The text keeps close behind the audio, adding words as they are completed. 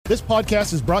This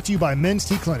podcast is brought to you by Men's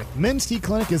T Clinic. Men's T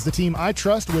Clinic is the team I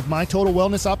trust with my total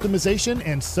wellness optimization,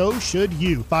 and so should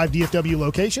you. 5 DFW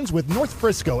locations with North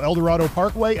Frisco, El Dorado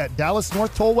Parkway at Dallas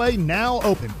North Tollway now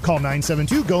open. Call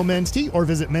 972-GO-MEN'S-T or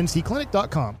visit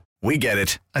mensteclinic.com. We get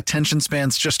it. Attention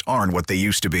spans just aren't what they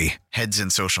used to be. Heads in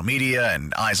social media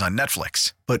and eyes on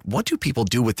Netflix. But what do people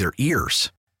do with their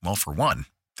ears? Well, for one,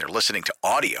 they're listening to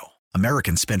audio.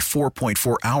 Americans spend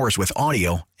 4.4 hours with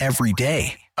audio every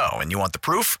day. Oh, and you want the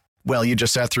proof? Well, you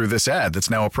just sat through this ad that's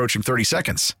now approaching 30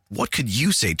 seconds. What could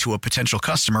you say to a potential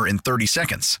customer in 30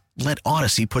 seconds? Let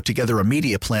Odyssey put together a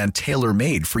media plan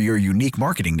tailor-made for your unique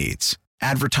marketing needs.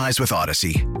 Advertise with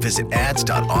Odyssey. Visit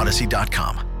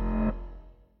ads.odyssey.com.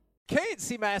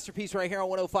 K&C Masterpiece right here on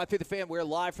 105.3 The Fan. We're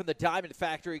live from the Diamond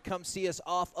Factory. Come see us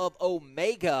off of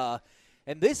Omega.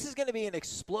 And this is going to be an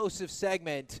explosive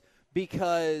segment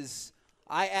because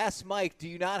I asked Mike, do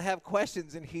you not have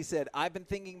questions? And he said, I've been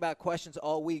thinking about questions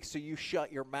all week, so you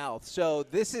shut your mouth. So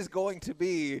this is going to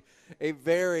be a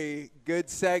very good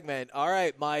segment. All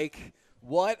right, Mike,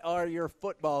 what are your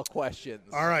football questions?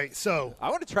 All right, so I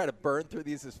want to try to burn through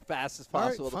these as fast as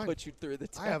possible to put you through the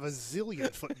test. I have a zillion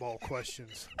football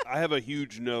questions. I have a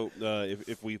huge note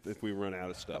if we run out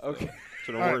of stuff. Okay.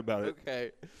 So don't worry about it.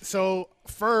 Okay. So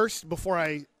first, before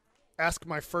I ask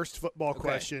my first football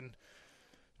question,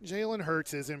 Jalen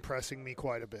Hurts is impressing me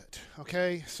quite a bit.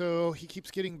 Okay, so he keeps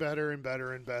getting better and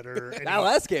better and better. And that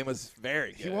last game was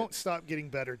very good. He won't stop getting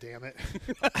better, damn it.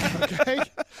 Okay,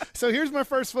 so here's my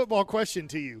first football question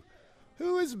to you.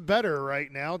 Who is better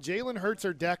right now, Jalen Hurts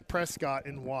or Dak Prescott,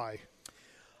 and why?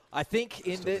 I think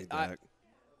in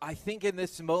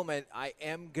this moment, I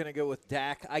am going to go with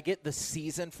Dak. I get the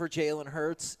season for Jalen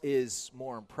Hurts is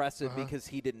more impressive because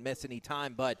he didn't miss any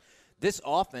time, but this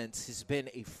offense has been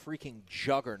a freaking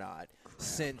juggernaut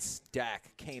since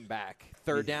Dak came back.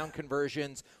 Third down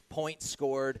conversions, points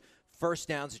scored, first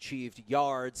downs achieved,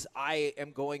 yards. I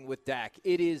am going with Dak.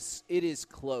 It is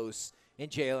close, and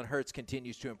Jalen Hurts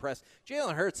continues to impress.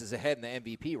 Jalen Hurts is ahead in the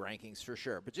MVP rankings for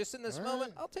sure, but just in this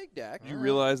moment, I'll take Dak. Do you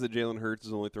realize that Jalen Hurts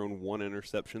has only thrown one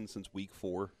interception since week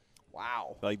 4?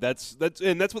 Wow. Like that's what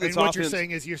this offense. What you're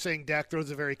saying is Dak throws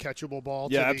a very catchable ball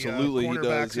to the absolutely,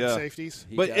 cornerbacks he does, and safeties.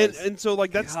 And so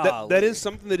like that is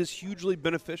something that is hugely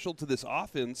beneficial to this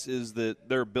offense is that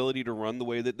their ability to run the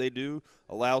way that they do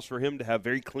allows for him to have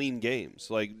very clean games.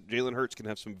 Like Jalen Hurts can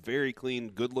have some very clean,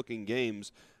 good-looking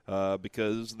games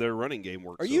because their running game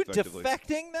works. Are you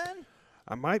defecting then?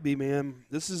 I might be, man.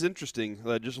 This is interesting.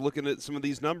 Just looking at some of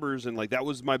these numbers, and like that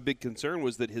was my big concern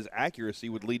was that his accuracy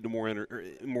would lead to more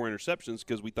interceptions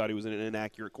because we thought he was an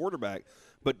inaccurate quarterback.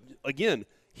 But again,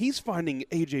 he's finding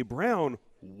A.J. Brown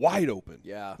wide open.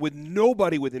 Yeah. With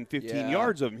nobody within 15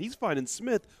 yards of him. He's finding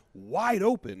Smith wide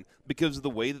open because of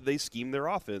the way that they scheme their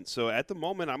offense. So at the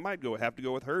moment, I might have to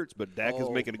go with Hurts, but Dak is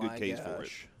making a good case for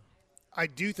it. I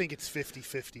do think it's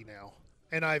 50-50 now.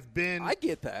 And I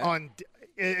get that. On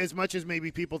as much as maybe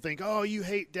people think, oh, you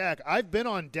hate Dak. I've been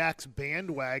on Dak's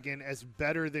bandwagon as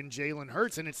better than Jalen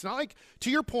Hurts. And it's not like, to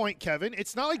your point, Kevin,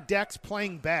 it's not like Dak's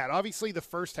playing bad. Obviously, the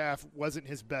first half wasn't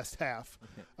his best half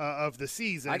of the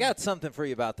season. I got something for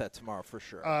you about that tomorrow for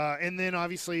sure. And then,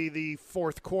 obviously, the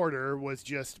fourth quarter was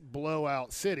just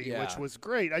blowout city, which was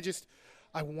great.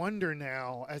 I wonder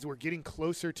now, as we're getting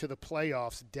closer to the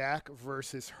playoffs, Dak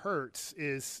versus Hurts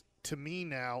is – to me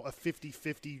now, a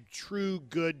 50-50 true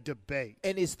good debate.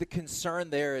 And is the concern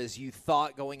there is you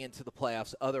thought going into the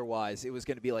playoffs otherwise it was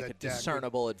going to be like a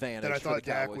discernible advantage that I thought for the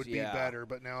Dak Cowboys. would be better,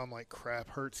 but now I'm like,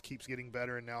 crap, Hurts keeps getting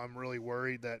better, and now I'm really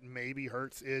worried that maybe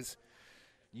Hurts is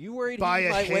You worried by he a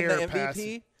might win hair the MVP? past.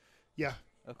 Yeah.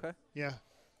 Okay. Yeah.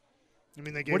 I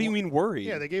mean, they gave What do you mean worried?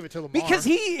 Yeah, they gave it to Lamar. Because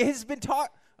he has been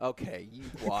taught. Okay, you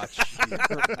watch.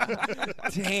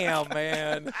 Damn,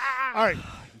 man. All right.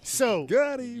 So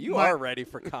you are ready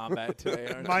for combat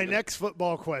today, aren't my you? next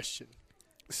football question.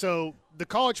 So the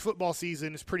college football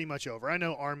season is pretty much over. I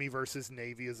know Army versus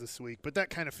Navy is this week, but that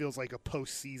kind of feels like a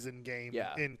postseason game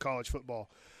in college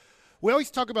football. We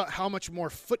always talk about how much more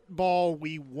football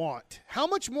we want. How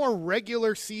much more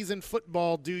regular season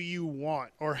football do you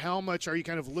want? Or how much are you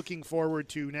kind of looking forward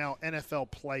to now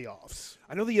NFL playoffs?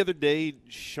 I know the other day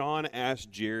Sean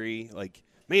asked Jerry, like,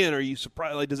 man, are you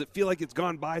surprised? Like, does it feel like it's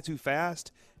gone by too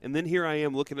fast? And then here I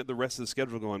am looking at the rest of the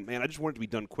schedule going, man, I just want it to be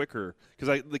done quicker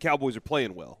because the Cowboys are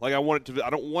playing well. Like, I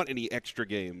don't want any extra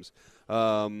games.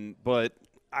 But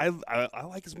I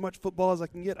like as much football as I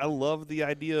can get. I love the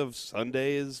idea of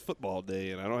Sunday is football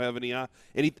day, and I don't have any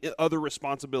other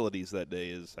responsibilities that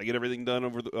day. I get everything done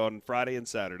on Friday and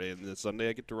Saturday, and then Sunday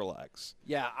I get to relax.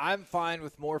 Yeah, I'm fine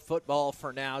with more football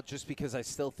for now just because I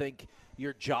still think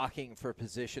you're jockeying for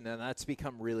position, and that's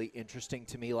become really interesting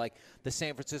to me. Like the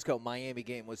San Francisco-Miami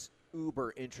game was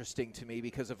uber interesting to me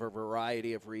because of a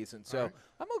variety of reasons. So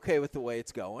I'm okay with the way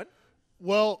it's going.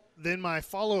 Well, then my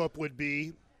follow-up would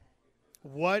be,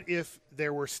 what if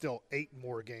there were still 8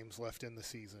 more games left in the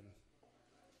season?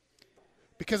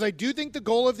 Because I do think the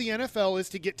goal of the NFL is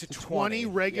to get to 20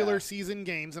 regular season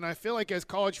games, and I feel like as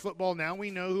college football now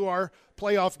we know who our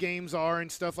playoff games are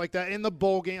and stuff like that. And the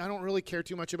bowl game, I don't really care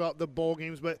too much about the bowl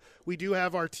games, but we do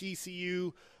have our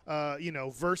TCU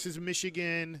versus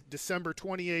Michigan December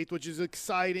 28th, which is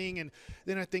exciting. And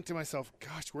then I think to myself,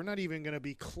 gosh, we're not even going to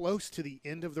be close to the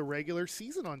end of the regular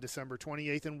season on December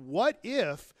 28th. And what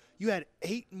if you had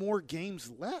 8 more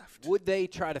games left? Would they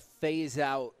try to phase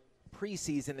out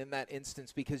preseason in that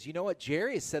instance? Because you know what?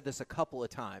 Jerry has said this a couple of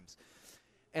times.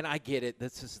 And I get it.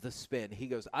 This is the spin. He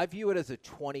goes, I view it as a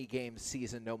 20-game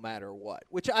season no matter what,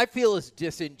 which I feel is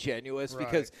disingenuous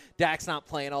because Dak's not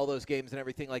playing all those games and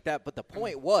everything like that. But the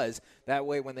point was that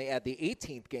way when they add the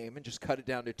 18th game and just cut it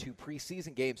down to 2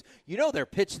 preseason games, their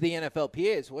pitch to the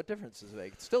NFLPA is what difference does it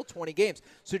make? It's still 20 games.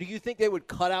 So do you think they would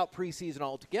cut out preseason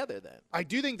altogether then? I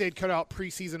do think they'd cut out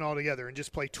preseason altogether and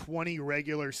just play 20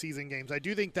 regular season games. I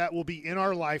do think that will be in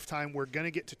our lifetime. We're going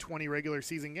to get to 20 regular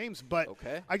season games. But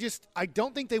I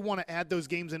don't think they want to add those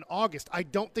games in August. I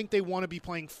don't think they want to be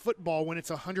playing football when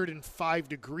it's 105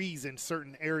 degrees in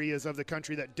certain areas of the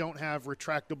country that don't have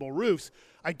retractable roofs.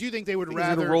 I do think they would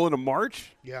rather roll into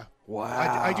March. Yeah. Wow.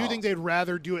 I do think they'd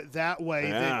rather do it that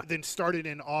way than start it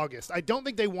in August. I don't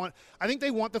think they want. I think they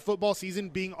want the football season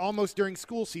being almost during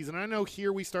school season. I know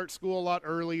here we start school a lot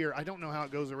earlier. I don't know how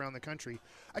it goes around the country.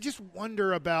 I just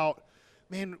wonder about,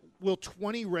 will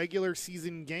 20 regular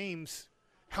season games,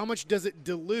 how much does it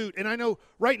dilute? And I know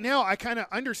right now I kind of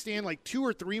understand like 2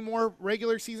 or 3 more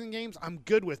regular season games I'm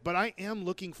good with, but I am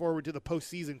looking forward to the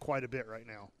postseason quite a bit right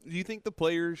now. Do you think the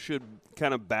players should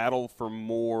kind of battle for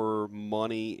more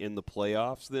money in the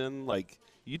playoffs then? Like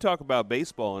you talk about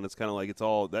baseball and it's kind of like it's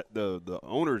all that the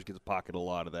owners get to pocket a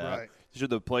lot of that. Right.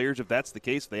 Should the players, if that's the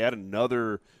case, if they add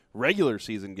another regular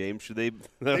season game, should they?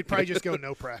 They'd probably just go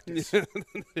no practice.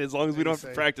 As long as we don't have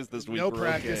to practice this week. No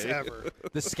practice ever.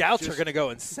 The scouts are going to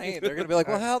go insane. They're going to be like,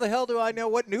 well, how the hell do I know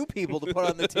what new people to put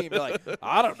on the team? They're like,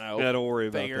 I don't know. Yeah, don't worry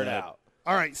about Figure it out.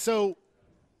 All right, so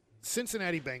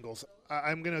Cincinnati Bengals.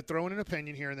 I'm going to throw in an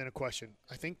opinion here and then a question.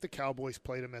 I think the Cowboys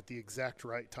played them at the exact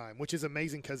right time, which is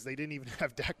amazing because they didn't even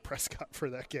have Dak Prescott for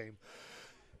that game.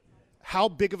 How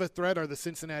big of a threat are the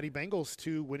Cincinnati Bengals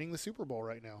to winning the Super Bowl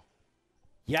right now?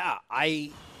 Yeah,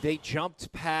 they jumped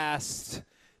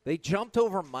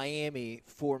over Miami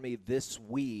for me this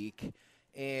week,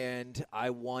 and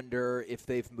I wonder if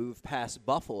they've moved past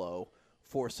Buffalo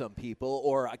for some people,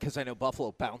 or because I know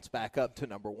Buffalo bounced back up to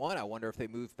number 1. I wonder if they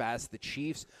moved past the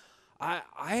Chiefs.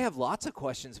 I have lots of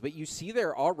questions, but you see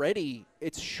they're already –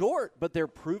 it's short, but they're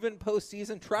proven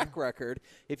postseason track record.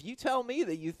 If you tell me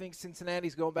that you think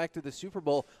Cincinnati's going back to the Super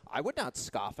Bowl, I would not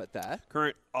scoff at that.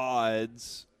 Current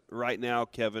odds right now,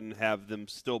 Kevin, have them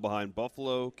still behind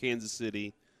Buffalo, Kansas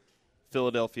City,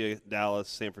 Philadelphia, Dallas,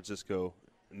 San Francisco,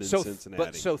 and then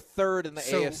Cincinnati. So third in the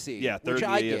AFC. Yeah, third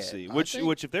in the AFC.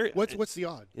 Which if they're what's the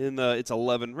odd? It's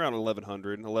 11, around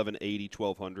 1,100, 1,180,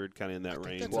 1,200, kind of in that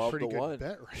range. That's a pretty good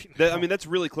bet right now. That's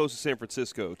really close to San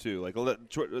Francisco too. Like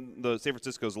the San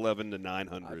Francisco's 11 to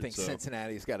 900. I think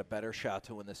Cincinnati's got a better shot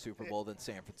to win the Super Bowl than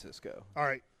San Francisco. All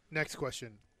right, next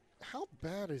question. How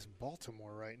bad is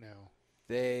Baltimore right now?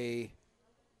 They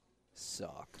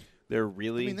suck. They're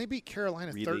really. They beat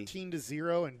Carolina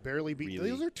 13-0 and barely beat. Really?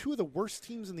 Those are 2 of the worst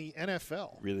teams in the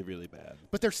NFL. Really, really bad.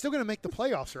 But they're still going to make the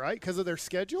playoffs, right? Because of their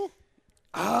schedule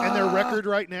and their record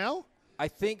right now. I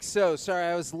think so. Sorry,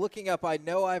 I was looking up. I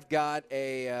know I've got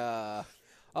a.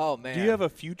 Oh man. Do you have a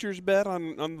futures bet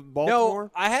on Baltimore?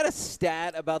 No, I had a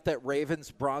stat about that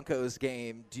Ravens-Broncos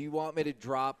game. Do you want me to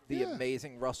drop the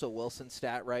amazing Russell Wilson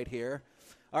stat right here?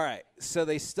 All right, so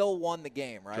they still won the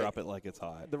game, right? Drop it like it's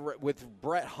hot. With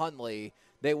Brett Hundley,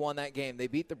 they won that game. They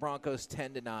beat the Broncos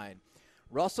 10-9.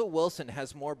 Russell Wilson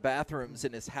has more bathrooms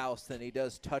in his house than he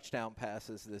does touchdown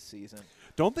passes this season.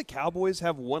 Don't the Cowboys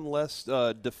have one less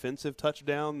defensive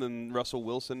touchdown than Russell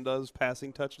Wilson does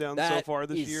passing touchdowns so far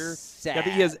this year? Sad. I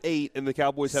think he has 8, and the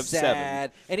Cowboys have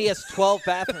 7. And he has 12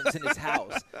 bathrooms in his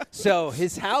house. So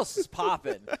his house is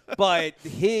popping, but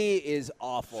he is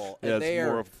awful. Yeah, and they it's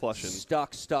more are of flushing.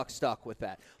 Stuck with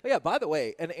that. But yeah, by the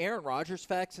way, an Aaron Rodgers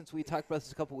fact, since we talked about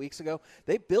this a couple weeks ago,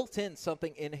 they built in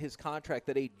something in his contract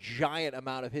that a giant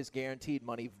amount of his guaranteed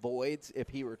money voids if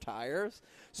he retires.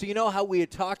 So you know how we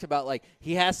had talked about, like,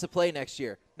 he has to play next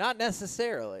year. Not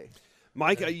necessarily.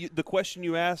 Mike, the question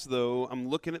you asked, though, I'm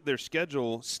looking at their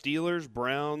schedule: Steelers,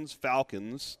 Browns,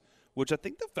 Falcons, which I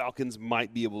think the Falcons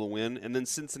might be able to win, and then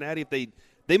Cincinnati, if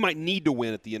they might need to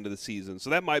win at the end of the season. So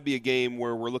that might be a game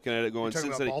where we're looking at it going, You're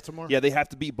talking Cincinnati, about Baltimore? Yeah, they have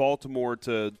to beat Baltimore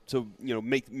to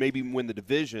maybe win the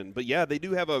division. But yeah, they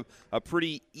do have a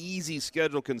pretty easy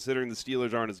schedule considering the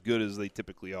Steelers aren't as good as they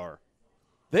typically are.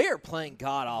 They are playing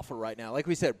god-awful right now. Like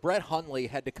we said, Brett Hundley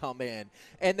had to come in.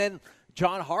 And then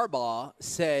John Harbaugh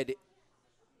said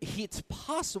it's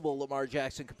possible Lamar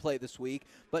Jackson could play this week,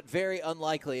 but very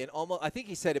unlikely. And almost, I think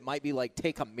he said it might be like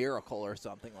take a miracle or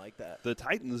something like that. The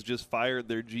Titans just fired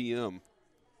their GM.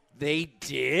 They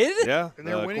did? Yeah. And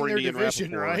they're winning their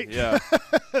division, right? Yeah.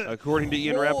 According to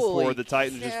Ian Rappaport, the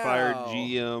Titans just fired cow.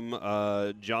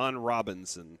 GM John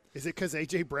Robinson. Is it because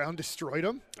A.J. Brown destroyed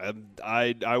them?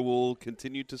 I will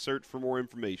continue to search for more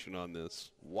information on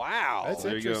this. Wow. That's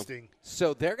there you go. interesting.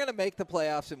 So they're going to make the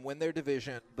playoffs and win their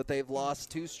division, but they've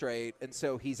lost 2 straight, and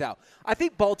so he's out. I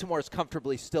think Baltimore's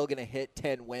comfortably still going to hit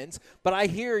 10 wins, but I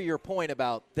hear your point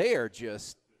about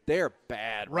they're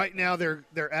bad. Right now,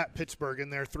 they're at Pittsburgh,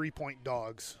 and they're 3-point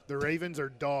dogs. The Ravens are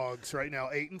dogs right now,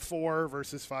 8-4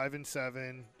 versus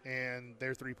 5-7, and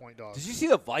they're 3-point dogs. Did you see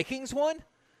the Vikings one?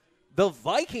 The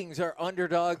Vikings are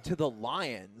underdog to the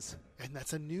Lions. And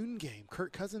that's a noon game.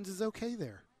 Kirk Cousins is okay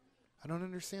there. I don't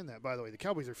understand that, by the way. The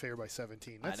Cowboys are favored by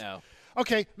 17. I know.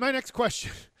 Okay, my next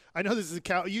question. I know this is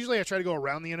usually I try to go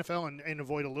around the NFL and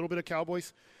avoid a little bit of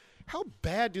Cowboys. How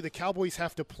bad do the Cowboys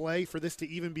have to play for this to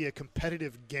even be a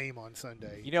competitive game on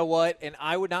Sunday? You know what? And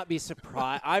I would not be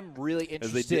surprised. I'm really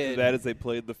interested. As they did that as they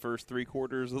played the first 3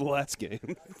 quarters of the last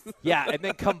game. Yeah, and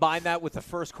then combine that with the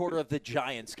first quarter of the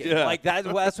Giants game. Yeah. Like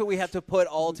that's what we have to put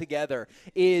all together.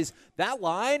 Is that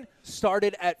line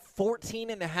started at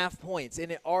 14.5 points,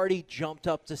 and it already jumped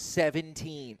up to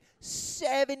 17.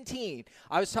 17.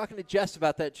 I was talking to Jess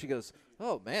about that. She goes,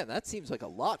 oh, man, that seems like a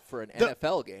lot for an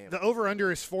NFL game. The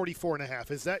over-under is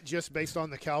 44.5. Is that just based on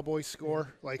the Cowboys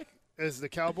score? Like, is the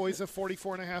Cowboys a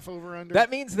 44.5 over-under? That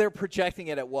means they're projecting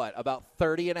it at what, about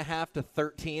 30.5 to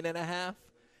 13.5?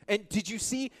 And did you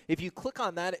see, if you click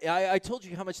on that, I told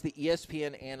you how much the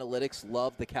ESPN analytics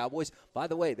love the Cowboys. By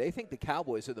the way, they think the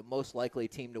Cowboys are the most likely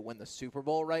team to win the Super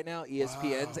Bowl right now,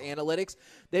 ESPN's analytics.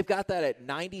 They've got that at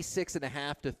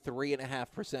 96.5 to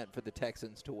 3.5% for the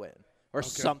Texans to win, or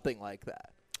something like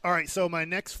that. All right, so my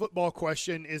next football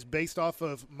question is based off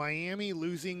of Miami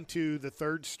losing to the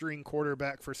third-string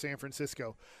quarterback for San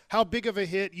Francisco. How big of a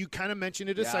hit, you kind of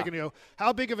mentioned it a second ago,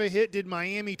 how big of a hit did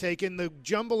Miami take in the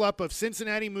jumble up of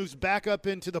Cincinnati moves back up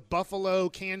into the Buffalo,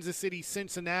 Kansas City,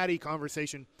 Cincinnati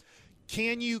conversation?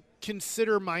 Can you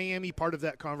consider Miami part of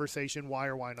that conversation? Why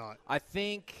or why not? I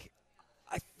think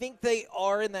they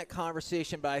are in that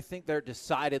conversation, but I think they're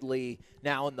decidedly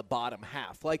now in the bottom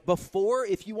half. Like before,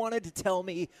 if you wanted to tell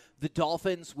me the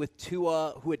Dolphins with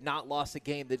Tua, who had not lost a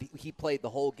game, that he played the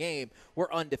whole game,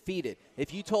 were undefeated.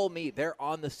 If you told me they're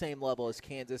on the same level as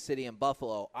Kansas City and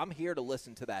Buffalo, I'm here to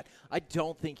listen to that. I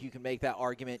don't think you can make that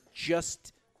argument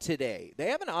just today. They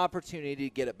have an opportunity to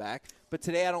get it back, but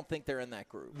today I don't think they're in that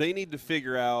group. They need to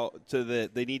figure out that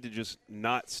they need to just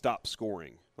not stop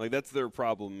scoring. Like, that's their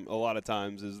problem a lot of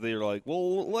times is they're like,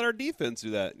 well, let our defense do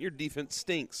that. Your defense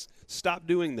stinks. Stop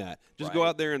doing that. Just go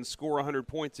out there and score 100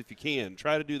 points if you can.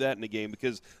 Try to do that in a game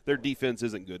because their defense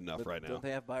isn't good enough right now. Don't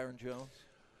they have Byron Jones?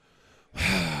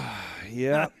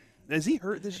 Yeah. Is he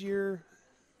hurt this year?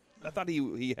 I thought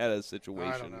he had a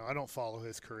situation. I don't know. I don't follow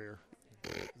his career.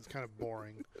 It's kind of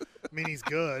boring. I mean, he's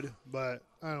good, but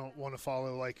I don't want to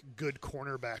follow, like, good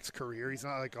cornerback's career. He's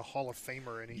not, like, a Hall of Famer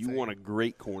or anything. You want a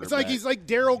great cornerback. It's like he's like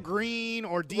Darryl Green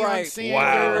or Deion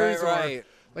Sanders. Right.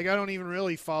 Like, I don't even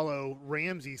really follow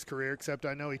Ramsey's career, except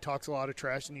I know he talks a lot of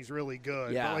trash and he's really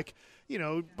good. Yeah. But, like, you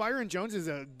know, Byron Jones is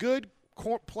a good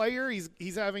player.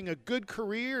 He's having a good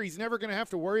career. He's never going to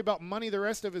have to worry about money the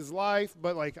rest of his life.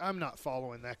 But, like, I'm not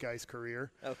following that guy's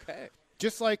career. Okay.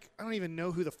 Just like I don't even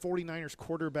know who the 49ers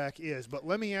quarterback is, but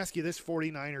let me ask you this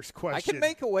 49ers question. I can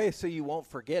make a way so you won't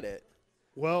forget it.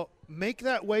 Well, make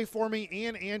that way for me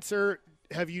and answer,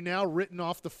 have you now written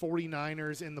off the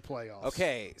 49ers in the playoffs?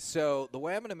 Okay, so the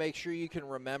way I'm going to make sure you can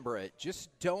remember it, just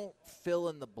don't fill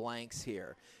in the blanks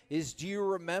here, is do you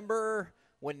remember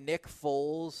when Nick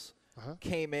Foles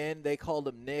came in? They called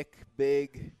him Nick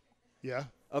Big. Yeah.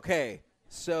 Okay,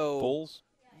 so. Foles?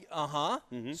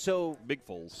 Mm-hmm. So Big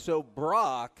Foles. So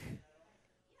Brock,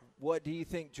 what do you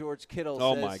think George Kittle says?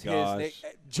 Oh my gosh,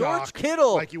 George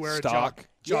Kittle, like you wear stock. a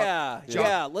jock.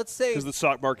 Yeah. Let's say because the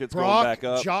stock market's Brock, going back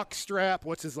up. Jockstrap.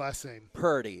 What's his last name?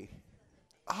 Purdy.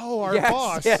 Oh, our Yes,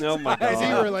 boss. yes. Oh, my God. Is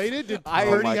he related? Did I-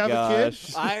 Purdy my have a kid?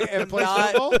 gosh. I am plays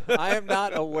not. football? I am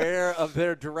not aware of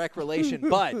their direct relation,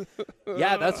 but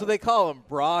yeah, that's what they call him,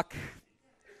 Brock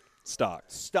Stock.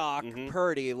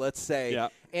 Purdy. Let's say. Yeah.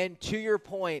 And to your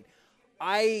point,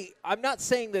 I'm not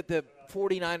saying that the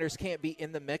 49ers can't be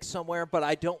in the mix somewhere, but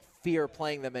I don't fear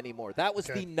playing them anymore. That was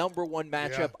the number one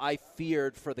matchup I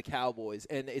feared for the Cowboys,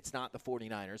 and it's not the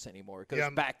 49ers anymore. It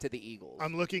goes back to the Eagles.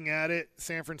 I'm looking at it.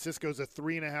 San Francisco's a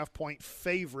 3.5-point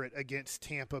favorite against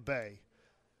Tampa Bay.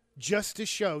 Just to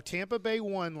show, Tampa Bay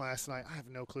won last night. I have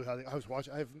no clue how I was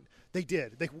watching. They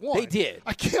did. They won. They did.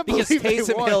 I can't because believe they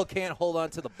Taysom won. Hill can't hold on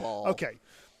to the ball. Okay.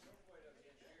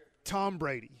 Tom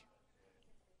Brady.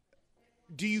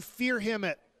 Do you fear him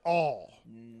at all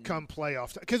come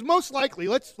playoffs? Because most likely,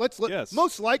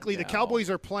 most likely the Cowboys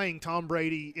are playing Tom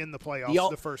Brady in the playoffs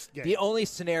the first game. The only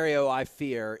scenario I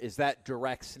fear is that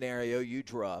direct scenario you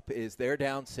drew up is they're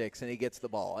down 6 and he gets the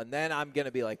ball. And then I'm going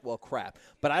to be like, well, crap.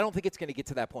 But I don't think it's going to get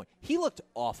to that point. He looked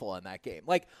awful in that game.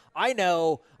 Like, I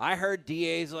heard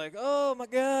DA's like, oh, my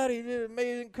God, he did an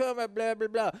amazing comeback, blah, blah,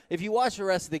 blah. If you watch the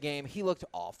rest of the game, he looked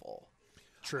awful.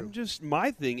 True. My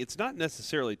thing, it's not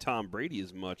necessarily Tom Brady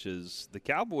as much as the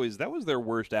Cowboys. That was their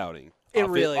worst outing. It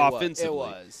really offensively.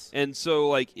 was. And so,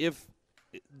 like,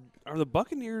 are the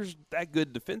Buccaneers that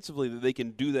good defensively that they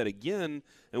can do that again?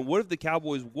 And what if the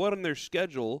Cowboys, what on their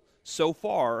schedule so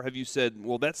far have you said,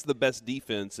 well, that's the best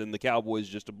defense, and the Cowboys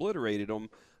just obliterated them?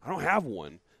 I don't have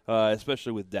one,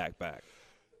 especially with Dak back.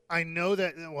 I know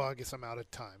that. Well, I guess I'm out of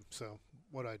time. So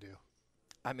what do I do?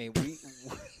 I mean,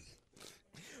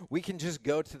 we can just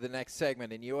go to the next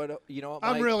segment, and you know what,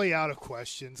 Mike? I'm really out of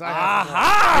questions. I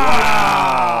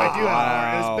do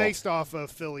have more. It's based off of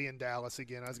Philly and Dallas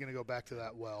again. I was going to go back to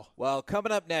that well. Well,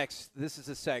 coming up next, this is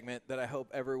a segment that I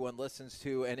hope everyone listens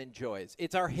to and enjoys.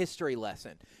 It's our history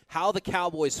lesson, how the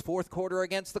Cowboys' fourth quarter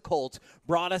against the Colts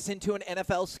brought us into an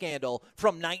NFL scandal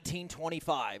from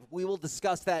 1925. We will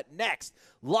discuss that next,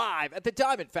 live at the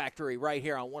Diamond Factory right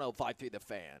here on 105.3 The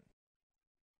Fan.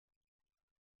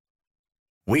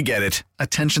 We get it.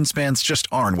 Attention spans just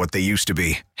aren't what they used to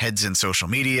be. Heads in social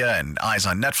media and eyes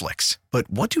on Netflix. But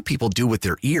what do people do with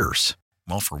their ears?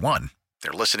 Well, for one,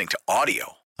 they're listening to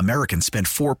audio. Americans spend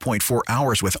 4.4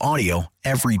 hours with audio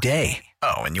every day.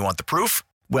 Oh, and you want the proof?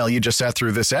 Well, you just sat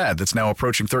through this ad that's now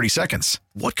approaching 30 seconds.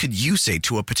 What could you say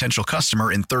to a potential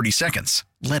customer in 30 seconds?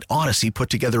 Let Odyssey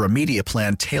put together a media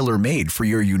plan tailor-made for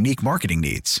your unique marketing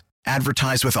needs.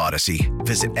 Advertise with Odyssey.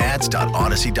 Visit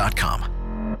ads.odyssey.com.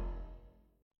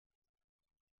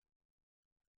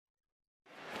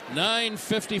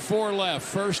 9:54 left.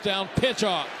 First down, pitch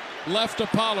off. Left to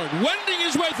Pollard. Wending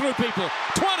his way through people.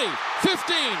 20,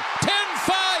 15, 10,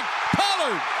 5.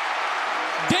 Pollard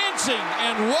dancing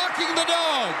and walking the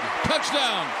dog.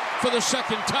 Touchdown for the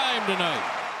second time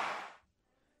tonight.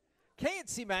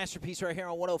 K&C Masterpiece right here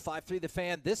on 105.3 The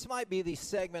Fan. This might be the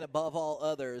segment above all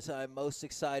others I'm most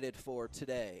excited for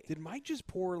today. Did Mike just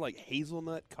pour, like,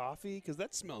 hazelnut coffee? Because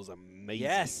that smells amazing.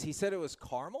 Yes, he said it was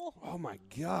caramel. Oh, my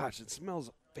gosh. It smells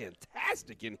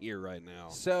fantastic in here right now.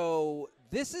 So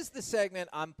this is the segment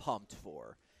I'm pumped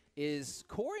for. Is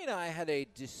Corey and I had a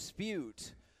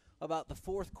dispute about the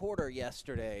fourth quarter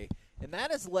yesterday, and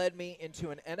that has led me into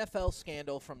an NFL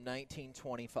scandal from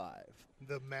 1925.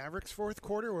 The Mavericks fourth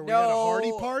quarter where we had a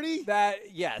Hardy party?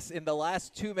 Yes, in the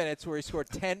last 2 minutes where he scored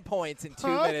 10 points in 2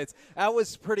 minutes. That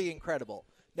was pretty incredible.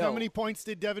 No. How many points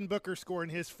did Devin Booker score in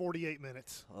his 48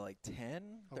 minutes? Like 10,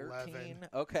 13? 11.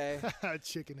 Okay.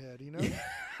 Chicken head, you know?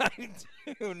 I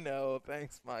do know.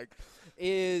 Thanks, Mike.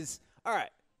 All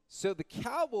right. So the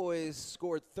Cowboys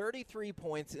scored 33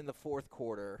 points in the fourth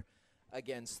quarter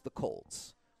against the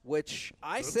Colts, which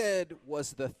I said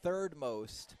was the third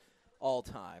most all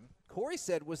time. Corey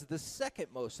said was the second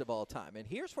most of all time. And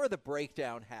here's where the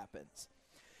breakdown happens.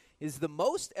 Is the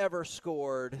most ever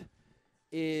scored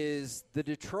is the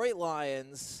Detroit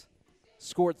Lions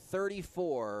scored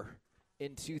 34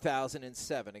 in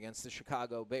 2007 against the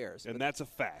Chicago Bears. And that's a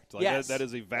fact. Like, yes. that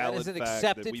is a valid fact. That is an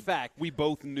accepted fact. We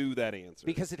both knew that answer.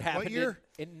 Because it happened What year?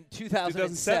 in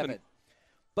 2007.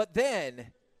 But then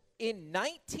in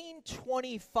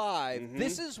 1925,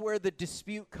 this is where the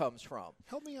dispute comes from.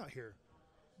 Help me out here.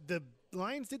 The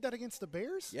Lions did that against the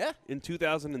Bears? Yeah. In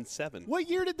 2007. What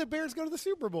year did the Bears go to the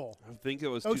Super Bowl? I think it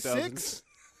was 06?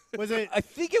 Was it I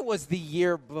think it was the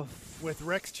year before. with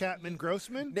Rex Chapman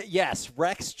Grossman? Yes,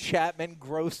 Rex Chapman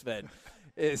Grossman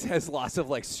has lots of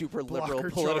like super liberal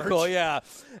Blocker political. charge. Yeah,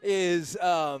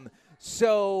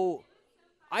 so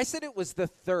I said it was the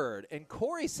third, and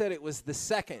Corey said it was the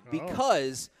second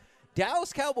because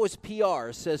Dallas Cowboys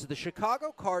PR says the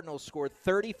Chicago Cardinals scored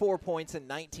 34 points in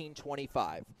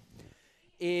 1925.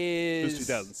 is... It was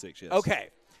 2006, yes. Okay.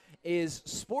 Is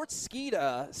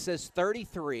Sportskeeda says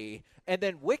 33, and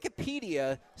then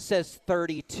Wikipedia says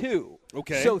 32.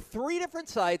 Okay. So 3 different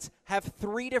sites have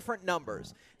 3 different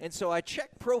numbers. And so I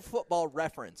checked Pro Football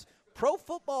Reference. Pro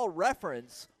Football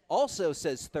Reference also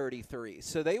says 33.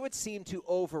 So they would seem to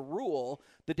overrule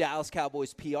the Dallas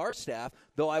Cowboys PR staff,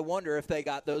 though I wonder if they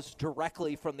got those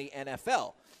directly from the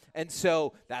NFL. And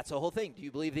so that's the whole thing. Do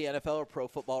you believe the NFL or Pro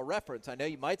Football Reference? I know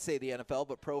you might say the NFL,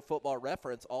 but Pro Football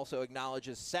Reference also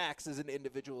acknowledges sacks as an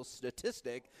individual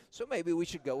statistic, so maybe we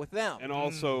should go with them. And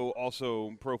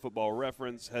also Pro Football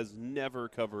Reference has never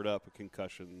covered up a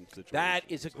concussion situation. That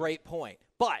is a great point.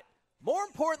 But more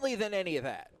importantly than any of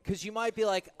that, because you might be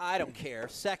like, I don't care.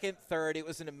 Second, third, it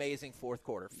was an amazing fourth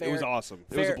quarter. It was awesome.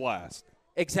 It was a blast.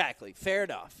 Exactly. Fair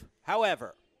enough.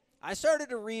 However, I started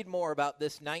to read more about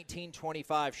this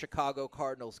 1925 Chicago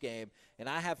Cardinals game, and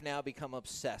I have now become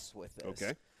obsessed with this.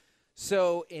 Okay.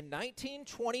 So in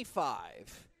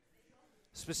 1925,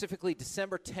 specifically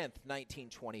December 10th,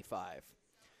 1925,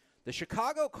 the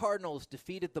Chicago Cardinals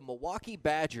defeated the Milwaukee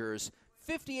Badgers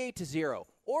 58-0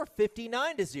 or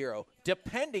 59-0,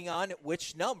 depending on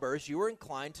which numbers you were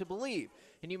inclined to believe.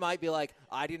 And you might be like,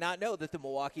 I did not know that the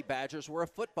Milwaukee Badgers were a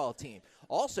football team.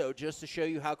 Also, just to show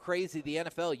you how crazy the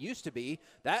NFL used to be,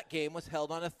 that game was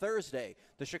held on a Thursday.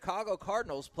 The Chicago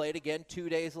Cardinals played again 2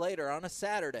 days later on a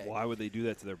Saturday. Why would they do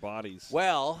that to their bodies?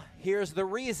 Well, here's the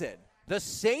reason. The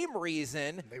same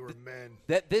reason they were men.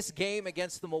 That this game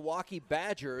against the Milwaukee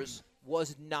Badgers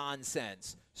was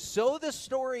nonsense. So the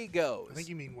story goes. I think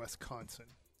you mean Wisconsin.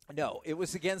 No, it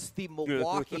was against the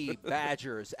Milwaukee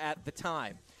Badgers at the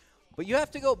time. But you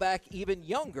have to go back even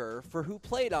younger for who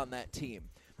played on that team.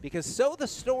 Because so the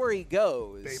story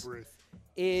goes, Babe Ruth.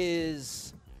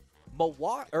 Is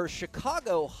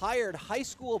Chicago hired high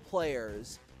school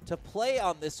players to play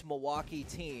on this Milwaukee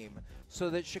team so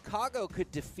that Chicago could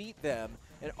defeat them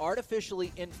and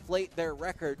artificially inflate their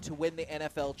record to win the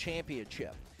NFL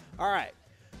championship. All right.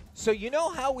 So you know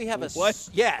how we have a what?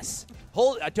 Yes.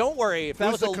 Don't worry. If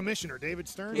that Who's was the commissioner, David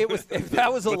Stern? It was. If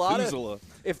that was a lot Methuselah.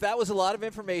 if that was a lot of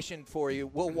information for you,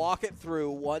 we'll walk it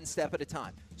through one step at a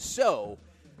time. So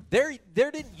there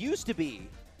didn't used to be,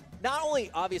 not only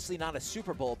obviously not a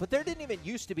Super Bowl, but there didn't even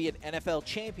used to be an NFL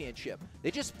championship.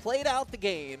 They just played out the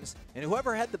games, and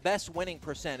whoever had the best winning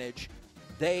percentage,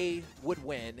 they would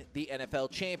win the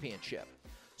NFL championship.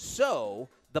 So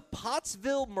the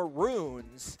Pottsville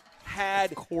Maroons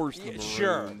had, of course, the Maroons.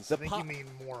 Sure. I think you mean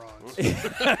morons.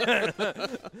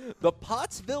 The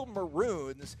Pottsville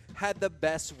Maroons had the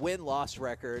best win-loss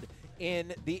record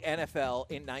in the NFL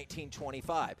in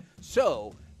 1925.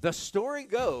 So the story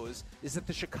goes is that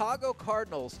the Chicago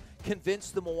Cardinals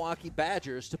convinced the Milwaukee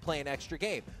Badgers to play an extra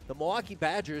game. The Milwaukee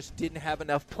Badgers didn't have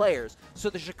enough players.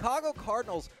 So the Chicago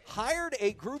Cardinals hired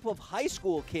a group of high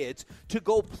school kids to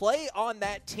go play on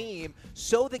that team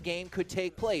so the game could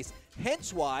take place.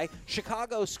 Hence why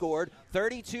Chicago scored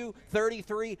 32,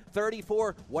 33,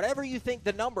 34, whatever you think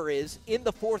the number is, in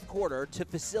the fourth quarter to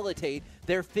facilitate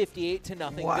their 58-0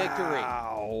 victory.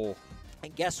 Wow.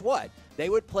 And guess what? They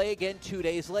would play again 2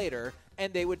 days later,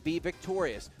 and they would be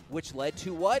victorious, which led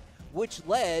to what? Which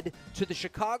led to the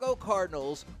Chicago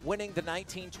Cardinals winning the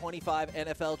 1925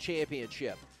 NFL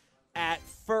championship at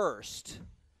first.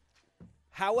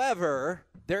 However,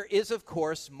 there is, of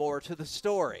course, more to the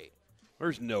story.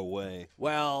 There's no way.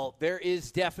 Well, there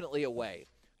is definitely a way.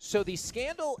 So the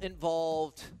scandal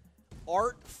involved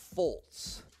Art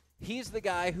Fultz. He's the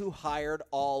guy who hired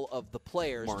all of the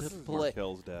players to play.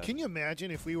 Markel's dad. Can you imagine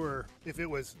if it was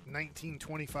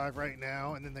 1925 right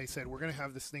now, and then they said we're going to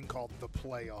have this thing called the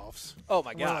playoffs? Oh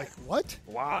my We're God! like, what?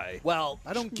 Why? Well,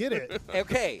 I don't get it.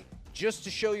 okay. Just to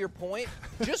show your point,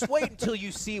 just wait until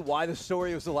you see why the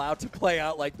story was allowed to play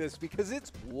out like this, because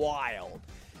it's wild.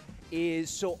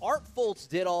 So Art Fultz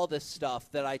did all this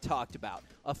stuff that I talked about.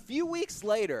 A few weeks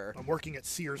later... I'm working at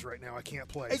Sears right now. I can't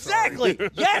play. Exactly.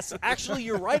 Yes, actually,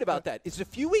 you're right about that. It's a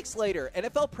few weeks later,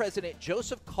 NFL President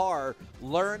Joseph Carr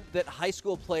learned that high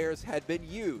school players had been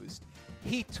used.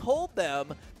 He told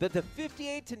them that the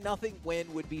 58-0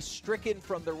 win would be stricken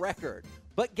from the record.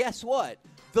 But guess what?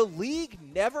 The league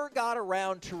never got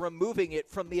around to removing it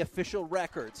from the official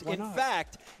records. In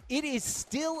fact, it is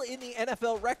still in the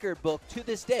NFL record book to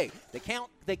this day. They can't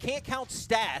count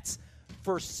stats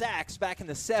for sacks back in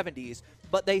the 70s,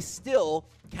 but they still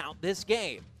count this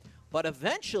game. But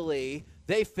eventually,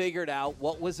 they figured out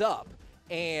what was up,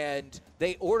 and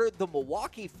they ordered the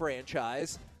Milwaukee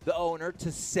franchise, the owner,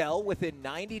 to sell within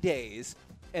 90 days,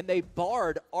 and they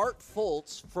barred Art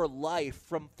Fultz for life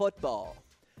from football.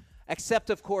 Except,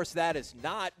 of course, that is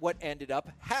not what ended up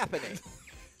happening.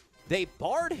 They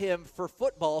barred him for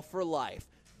football for life.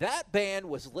 That ban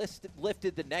was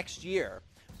lifted the next year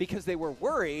because they were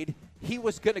worried he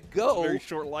was going to go. Very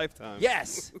short lifetime.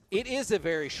 Yes, it is a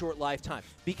very short lifetime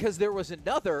because there was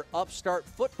another upstart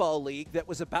football league that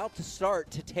was about to start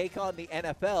to take on the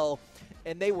NFL,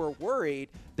 and they were worried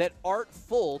that Art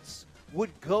Fultz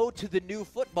would go to the new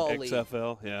football league.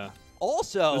 XFL, yeah.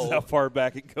 Also, this is how far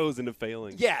back it goes into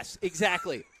failing. Yes,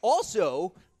 exactly.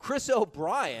 Also, Chris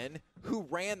O'Brien, who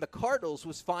ran the Cardinals,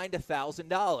 was fined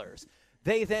 $1,000.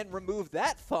 They then removed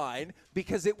that fine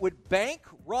because it would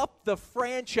bankrupt the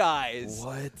franchise.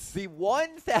 What? The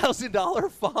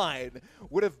 $1,000 fine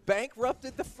would have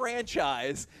bankrupted the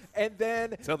franchise, and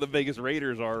then that's how the Vegas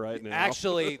Raiders are right now.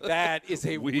 Actually, that is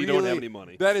a we don't have any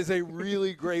money. That is a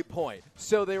really great point.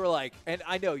 So they were like, and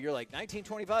I know you're like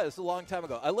 1925. This is a long time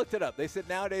ago. I looked it up. They said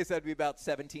nowadays that'd be about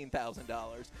 $17,000.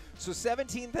 So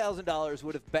 $17,000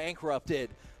 would have bankrupted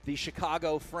the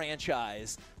Chicago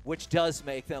franchise, which does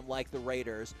make them like the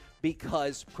Raiders,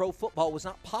 because pro football was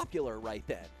not popular right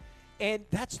then. And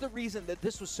that's the reason that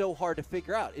this was so hard to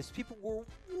figure out, is people were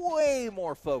way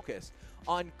more focused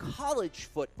on college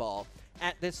football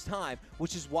at this time,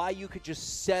 which is why you could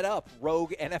just set up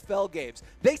rogue NFL games.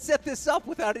 They set this up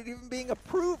without it even being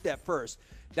approved at first.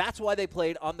 That's why they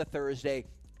played on the Thursday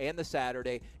and the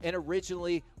Saturday and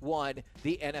originally won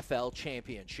the NFL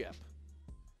championship.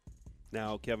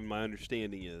 Now, Kevin, my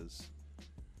understanding is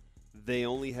they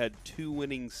only had 2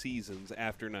 winning seasons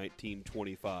after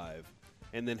 1925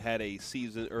 and then had a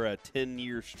season or a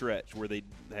 10-year stretch where they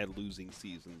had losing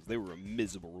seasons. They were a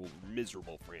miserable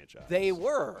franchise. They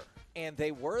were, and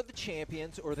they were the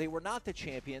champions or they were not the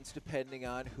champions depending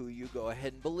on who you go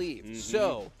ahead and believe. Mm-hmm.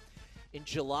 So, in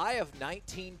July of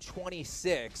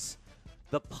 1926,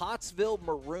 the Pottsville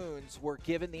Maroons were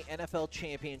given the NFL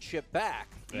championship back.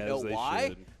 You know why?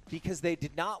 Should. Because they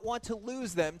did not want to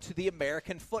lose them to the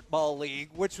American Football League,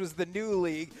 which was the new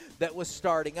league that was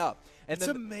starting up. And it's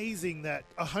amazing that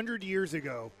 100 years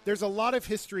ago, there's a lot of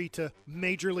history to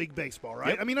Major League Baseball, right?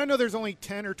 Yep. I mean, I know there's only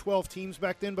 10 or 12 teams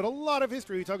back then, but a lot of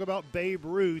history. We talk about Babe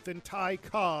Ruth and Ty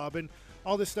Cobb and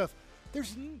all this stuff.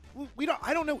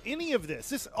 I don't know any of this.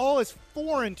 This all is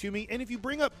foreign to me. And if you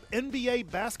bring up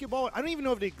NBA basketball, I don't even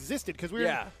know if it existed because we're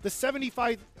in the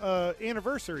 75th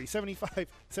anniversary, 75th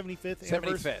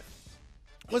anniversary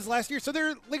was last year. So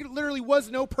there literally was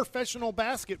no professional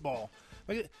basketball.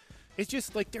 Like, it's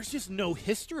just like there's just no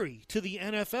history to the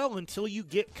NFL until you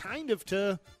get kind of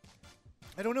to,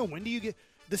 I don't know, when do you get –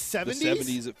 the 70s? The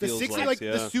 70s, it feels the 60s, like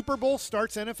the Super Bowl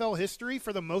starts NFL history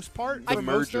for the most part. The for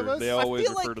merger. Most of us. They always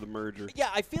refer to the merger. Yeah,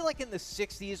 I feel like in the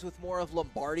 60s with more of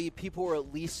Lombardi, people were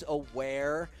at least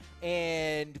aware,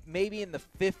 and maybe in the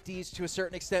 50s to a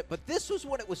certain extent. But this was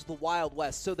when it was the Wild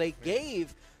West. So they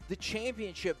gave the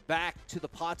championship back to the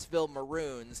Pottsville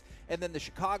Maroons, and then the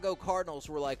Chicago Cardinals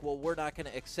were like, well, we're not going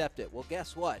to accept it. Well,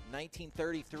 guess what?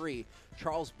 1933,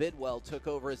 Charles Bidwell took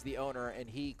over as the owner, and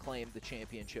he claimed the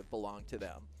championship belonged to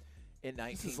them in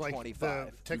 1925.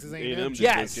 Like Texas A&M.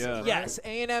 Yes.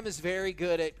 A&M is very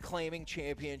good at claiming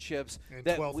championships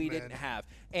that we didn't have.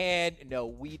 And, no,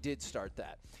 we did start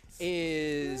that.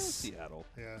 Seattle.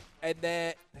 Yeah. And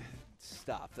then,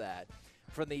 stop that.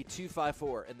 From the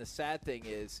 254, and the sad thing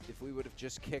is, if we would have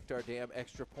just kicked our damn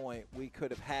extra point, we could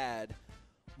have had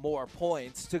more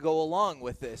points to go along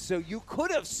with this. So you could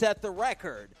have set the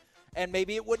record, and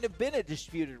maybe it wouldn't have been a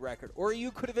disputed record, or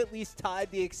you could have at least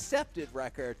tied the accepted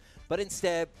record. But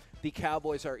instead, the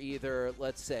Cowboys are either,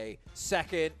 let's say,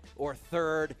 second or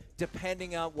third,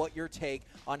 depending on what your take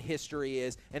on history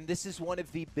is. And this is one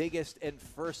of the biggest and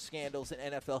first scandals in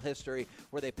NFL history,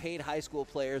 where they paid high school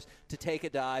players to take a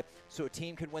dive so a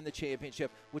team could win the championship,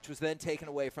 which was then taken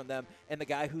away from them. And the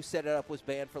guy who set it up was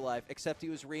banned for life, except he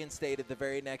was reinstated the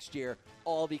very next year,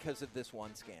 all because of this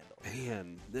one scandal.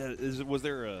 Man,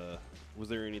 was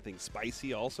there anything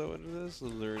spicy also into this?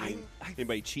 Was there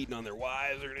anybody cheating on their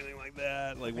wives or anything like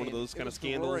that? Like one of those kind of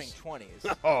scandals? Roaring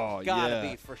 20s. Oh, Gotta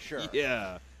be for sure.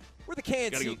 Yeah. We're the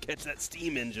KNC. Gotta go catch that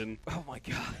steam engine. Oh, my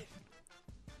God.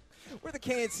 We're the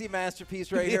KNC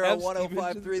masterpiece right here on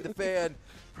 105.3 The Fan.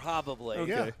 Probably.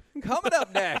 Okay. Yeah. Coming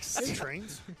up next.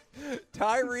 Trains.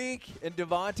 Tyreek and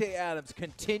Devontae Adams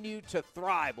continue to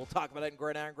thrive. We'll talk about it in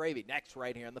Gridiron Gravy next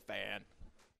right here on The Fan.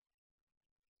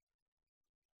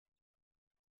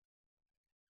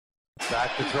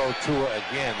 Back to throw Tua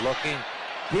again, looking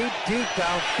deep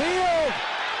downfield,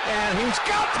 and he's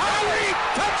got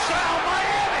Tyreek. Touchdown,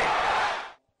 Miami!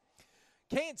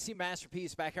 KNC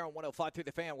Masterpiece back here on 105 through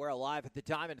the Fan. We're live at the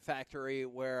Diamond Factory,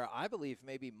 where I believe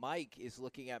maybe Mike is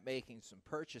looking at making some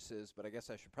purchases, but I guess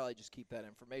I should probably just keep that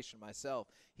information myself.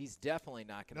 He's definitely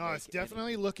not going to. No, it's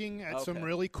definitely looking at some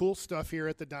really cool stuff here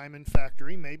at the Diamond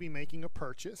Factory, maybe making a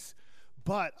purchase.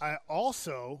 But I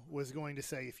also was going to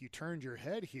say, if you turned your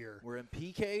head here, we're in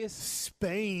PKs.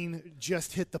 Spain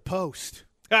just hit the post.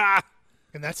 Ah!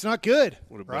 And that's not good,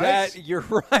 right? You're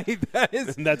right.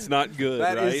 That's not good,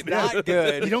 right? That is not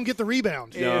good. You don't get the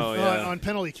rebound on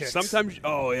penalty kicks. Sometimes,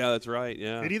 that's right,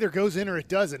 yeah. It either goes in or it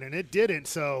doesn't, and it didn't.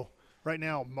 So right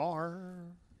now,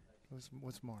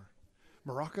 what's Mar?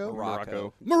 Morocco,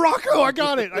 I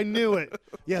got it. I knew it.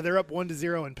 Yeah, they're up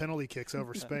 1-0 in penalty kicks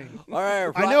over Spain. All right,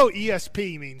 I know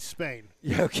ESP means Spain.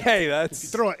 Okay, if you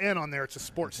throw an N on there, it's a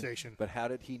sports station. But how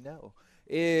did he know?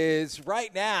 Is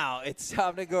right now it's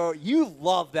time to go. You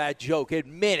love that joke.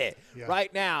 Admit it. Yeah.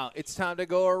 Right now it's time to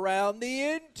go around the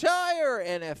entire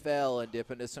NFL and dip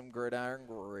into some gridiron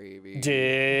gravy. Dip.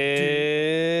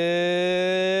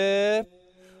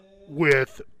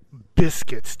 With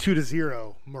biscuits,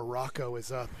 2-0. Morocco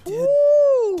is up.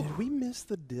 Did we miss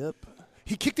the dip?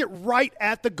 He kicked it right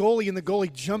at the goalie, and the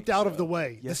goalie jumped out of the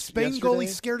way. The Spain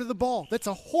goalie's scared of the ball. That's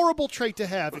a horrible trait to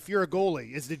have if you're a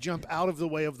goalie, is to jump out of the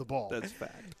way of the ball. That's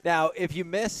fact. Now, if you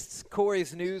missed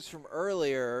Corey's news from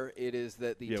earlier, it is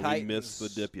that the Titans. We missed the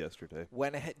dip yesterday.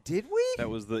 Went ahead. Did we?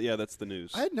 That's the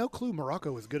news. I had no clue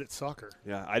Morocco was good at soccer.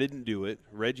 Yeah, I didn't do it.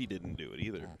 Reggie didn't do it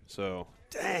either. So,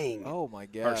 dang. Oh, my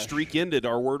gosh. Our streak ended.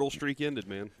 Our Wordle streak ended,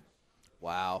 man.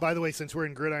 Wow. By the way, since we're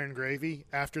in Gridiron Gravy,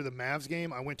 after the Mavs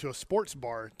game, I went to a sports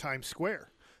bar, Times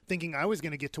Square, thinking I was going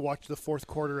to get to watch the fourth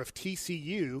quarter of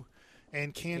TCU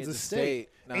and Kansas State.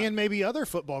 And maybe other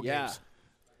football games.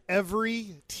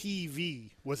 Every TV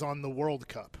was on the World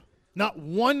Cup. Not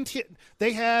one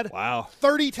they had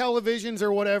 30 televisions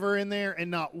or whatever in there, and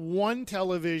not one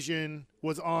television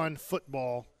was on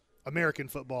football, American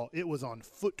football. It was on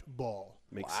football.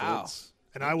 Makes sense.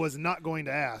 And I was not going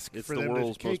to ask it's for the them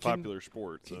world's most popular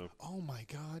sport. So. Oh, my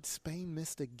God. Spain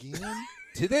missed again?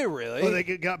 Did they really? Oh, they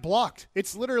got blocked.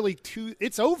 It's literally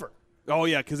it's over. Oh,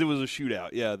 yeah, because it was a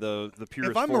shootout. Yeah, the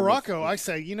purest If I'm Morocco, I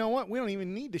say, you know what? We don't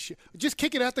even need to shoot. Just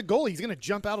kick it at the goalie. He's going to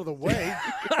jump out of the way.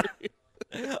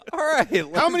 All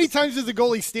right. How many times does the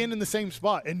goalie stand in the same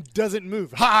spot and doesn't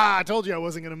move? Ha! I told you I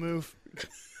wasn't going to move.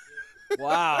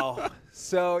 Wow.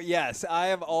 So, yes, I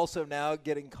am also now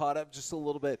getting caught up just a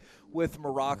little bit with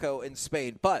Morocco and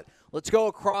Spain. But let's go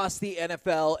across the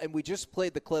NFL, and we just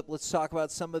played the clip. Let's talk about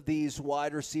some of these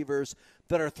wide receivers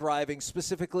that are thriving,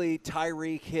 specifically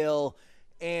Tyreek Hill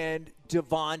and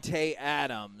Davante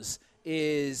Adams.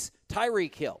 Is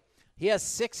Tyreek Hill. He has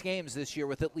 6 games this year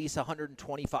with at least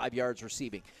 125 yards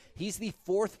receiving. He's the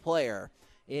 4th player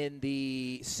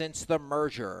since the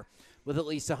merger with at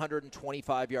least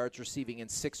 125 yards receiving in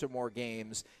 6 or more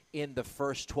games in the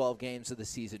first 12 games of the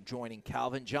season, joining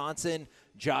Calvin Johnson,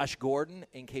 Josh Gordon,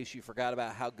 in case you forgot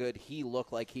about how good he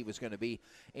looked like he was going to be,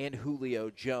 and Julio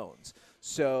Jones.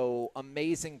 So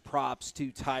amazing props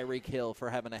to Tyreek Hill for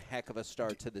having a heck of a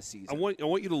start to the season. I want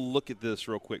you to look at this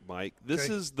real quick, Mike. This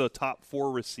is the top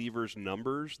 4 receivers'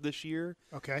 numbers this year.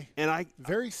 Okay. And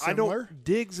very similar.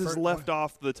 Diggs is left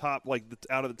off the top,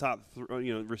 out of the top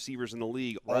receivers in the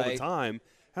league all the time.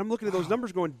 And I'm looking at those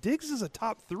numbers going, Diggs is a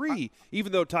top 3,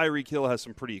 even though Tyreek Hill has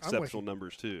some pretty exceptional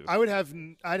numbers too.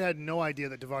 I'd had no idea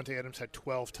that Davante Adams had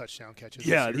 12 touchdown catches.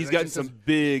 Yeah, he's gotten some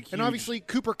big, and obviously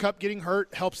Cooper Kupp getting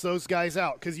hurt helps those guys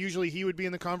out because usually he would be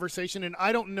in the conversation, and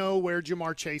I don't know where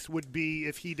Jamar Chase would be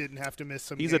if he didn't have to miss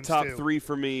some games. He's a top 3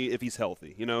 for me if he's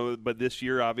healthy, but this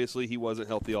year obviously he wasn't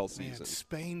healthy all season.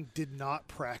 Spain did not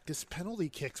practice penalty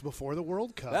kicks before the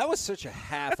World Cup. That was such a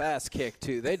half-ass kick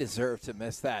too. They deserve to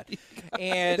miss that.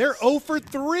 And they're 0 for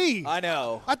 3. I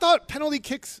know. I thought penalty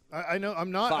kicks. I know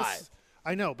I'm not. 5.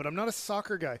 I know, but I'm not a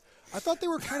soccer guy. I thought they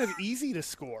were kind of easy to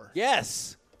score.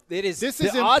 Yes. It is. This the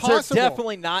is odds impossible. are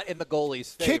definitely not in the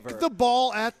goalie's favor. Kick the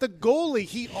ball at the goalie.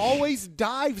 He always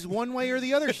dives one way or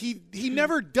the other. He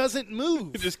never doesn't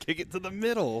move. Just kick it to the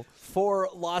middle. For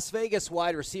Las Vegas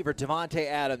wide receiver Davante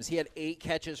Adams, he had 8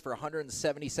 catches for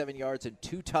 177 yards and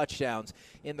 2 touchdowns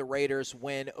in the Raiders'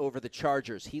 win over the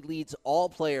Chargers. He leads all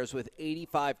players with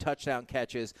 85 touchdown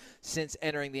catches since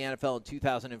entering the NFL in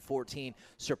 2014,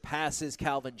 surpasses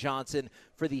Calvin Johnson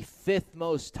for the 5th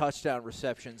most touchdown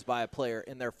receptions by a player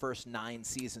in their first 9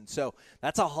 seasons. So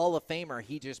that's a Hall of Famer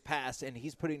he just passed, and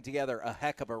he's putting together a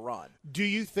heck of a run. Do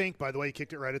you think, by the way, he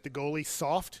kicked it right at the goalie,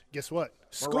 soft? Guess what?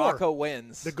 Score. Morocco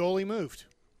wins. The goalie moved.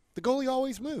 The goalie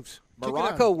always moves.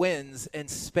 Morocco wins, and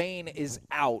Spain is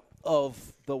out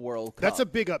of the World Cup. That's a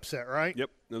big upset, right? Yep.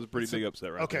 That was a pretty big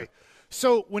upset right Okay. there.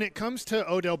 So when it comes to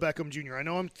Odell Beckham Jr., I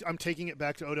know I'm taking it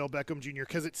back to Odell Beckham Jr.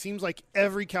 because it seems like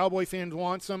every Cowboy fan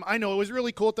wants him. I know it was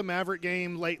really cool at the Maverick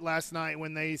game late last night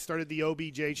when they started the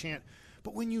OBJ chant.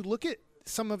 But when you look at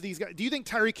some of these guys, do you think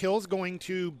Tyreek Hill's going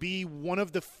to be one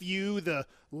of the few, the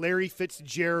Larry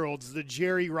Fitzgeralds, the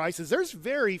Jerry Rices? There's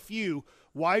very few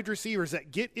wide receivers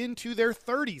that get into their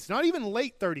 30s, not even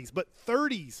late 30s, but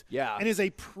 30s, and is a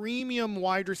premium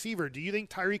wide receiver. Do you think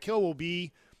Tyreek Hill will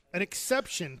be an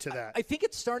exception to that? I think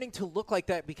it's starting to look like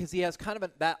that because he has kind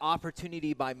of that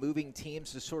opportunity by moving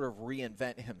teams to sort of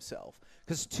reinvent himself.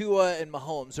 Because Tua and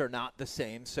Mahomes are not the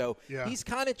same, so he's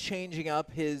kind of changing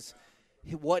up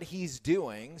what he's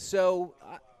doing. So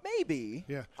maybe.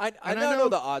 Yeah. I know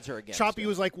the odds are against Choppy him.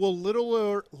 was like, well,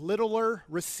 littler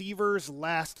receivers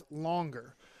last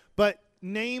longer. But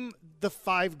name the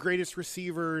 5 greatest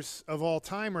receivers of all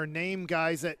time, or name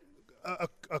guys that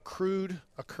accrued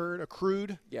a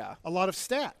lot of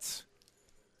stats.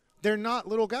 They're not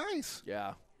little guys.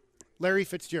 Yeah. Larry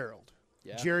Fitzgerald.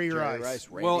 Yeah. Jerry Rice.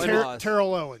 Well,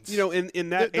 Terrell Owens. You know, in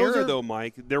that era, though,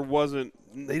 Mike,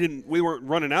 we weren't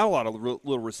running out a lot of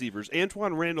little receivers.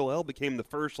 Antoine Randall became the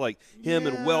first, like him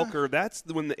and Welker. That's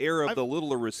when the era of the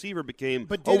littler receiver became,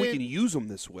 we can use them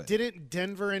this way. Didn't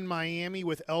Denver and Miami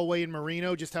with Elway and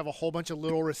Marino just have a whole bunch of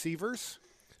little receivers?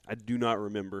 I do not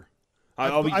remember.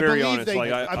 I'll be very honest.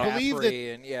 I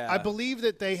believe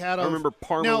that they had. I remember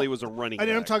Parmalee was a running back.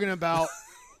 I'm talking about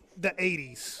the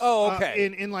 80s. Oh, okay.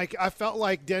 In I felt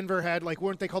like Denver had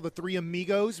weren't they called the Three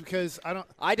Amigos? Because I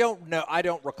don't know. I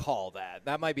don't recall that.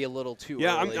 That might be a little too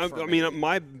early. I mean,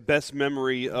 my best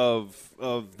memory of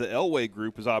the Elway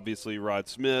group is obviously Rod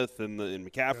Smith and the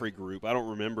McCaffrey group. I don't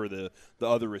remember the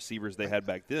other receivers they had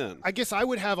back then. I guess I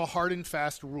would have a hard and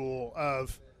fast rule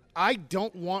of I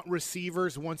don't want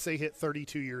receivers once they hit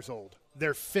 32 years old.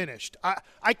 They're finished.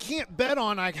 I can't bet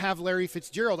on I have Larry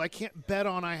Fitzgerald. I can't bet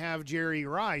on I have Jerry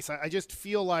Rice. I just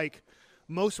feel like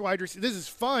most wide receivers – this is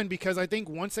fun because I think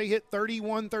once they hit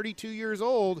 31, 32 years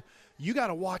old, you got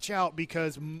to watch out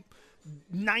because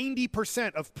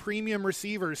 90% of premium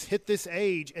receivers hit this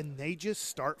age and they just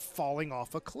start falling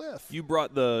off a cliff. You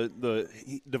brought the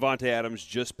Davante Adams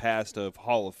just past a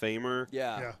Hall of Famer.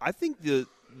 Yeah. I think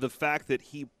the fact that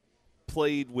he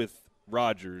played with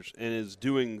Rodgers and is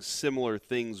doing similar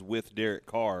things with Derek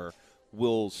Carr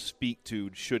will speak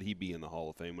to should he be in the Hall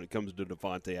of Fame when it comes to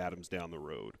Davante Adams down the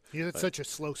road. He had such a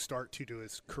slow start to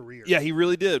his career. Yeah, he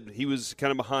really did. He was kind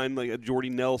of behind like a Jordy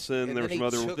Nelson. And there were some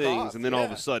other things. And then all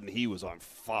of a sudden he was on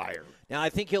fire. Now, I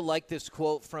think you'll like this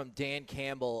quote from Dan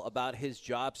Campbell about his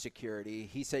job security.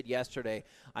 He said yesterday,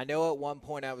 I know at one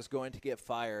point I was going to get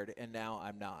fired, and now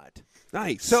I'm not.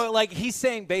 Nice. So, he's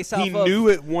saying based off of – He knew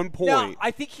at one point. No,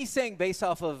 I think he's saying based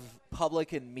off of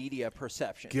public and media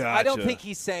perception. Gotcha. I don't think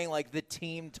he's saying, the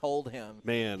team told him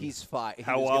he's fired.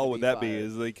 How wild would that be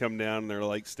as they come down and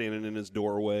they're, standing in his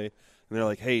doorway. And they're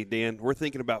like, hey, Dan, we're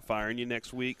thinking about firing you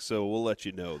next week, so we'll let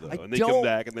you know, though. And they come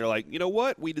back, and they're like, you know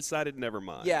what? We decided never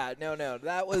mind. Yeah, no.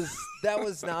 That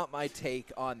was not my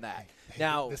take on that.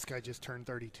 Now, this guy just turned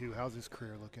 32. How's his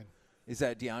career looking? Is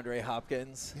that DeAndre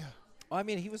Hopkins? Yeah. Well, I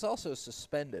mean, he was also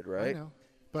suspended, right? I know.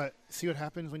 But see what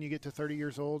happens when you get to 30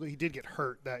 years old? He did get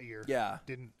hurt that year. Yeah.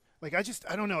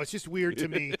 I don't know. It's just weird to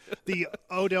me. The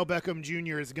Odell Beckham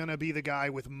Jr. is going to be the guy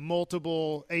with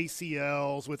multiple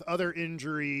ACLs, with other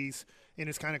injuries in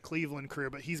his kind of Cleveland career,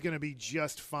 but he's going to be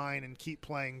just fine and keep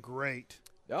playing great.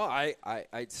 No, I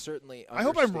certainly understand. I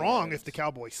hope I'm wrong if the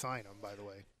Cowboys sign him, by the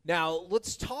way. Now,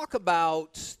 let's talk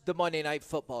about the Monday Night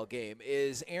Football game.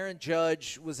 Aaron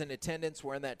Judge was in attendance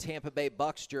wearing that Tampa Bay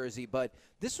Bucs jersey, but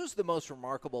this was the most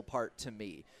remarkable part to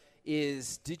me.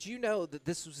 Did you know that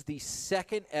this was the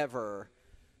second ever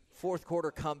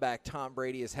fourth-quarter comeback Tom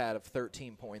Brady has had of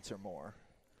 13 points or more?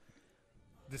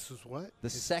 This was what?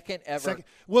 Second ever.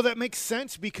 Well, that makes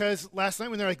sense because last night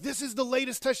when they're like, this is the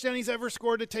latest touchdown he's ever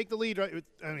scored to take the lead. Right?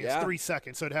 I mean, it's 3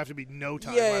 seconds, so it'd have to be no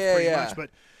time left pretty much. But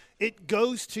it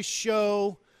goes to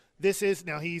show this is –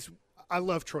 now I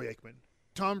love Troy Aikman.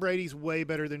 Tom Brady's way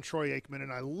better than Troy Aikman,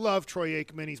 and I love Troy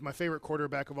Aikman. He's my favorite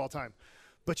quarterback of all time.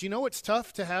 But you know what's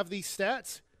tough to have these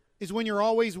stats is when you're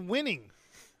always winning.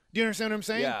 Do you understand what I'm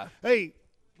saying? Yeah. Hey,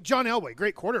 John Elway,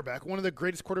 great quarterback, one of the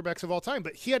greatest quarterbacks of all time,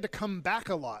 but he had to come back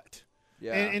a lot.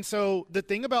 Yeah. And so the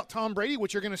thing about Tom Brady,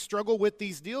 which you're going to struggle with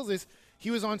these deals, is he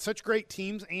was on such great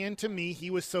teams, and to me, he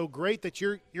was so great that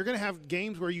you're going to have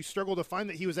games where you struggle to find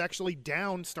that he was actually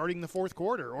down starting the fourth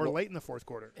quarter or late in the fourth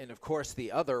quarter. And, of course,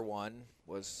 the other one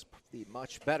was the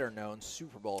much better-known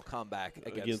Super Bowl comeback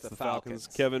against the Falcons.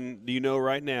 Kevin, do you know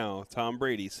right now Tom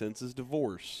Brady, since his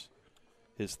divorce,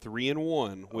 is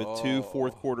 3-1 with 2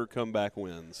 fourth-quarter comeback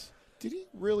wins? Did he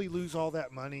really lose all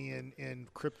that money in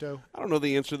crypto? I don't know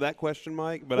the answer to that question,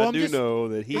 Mike, but I do know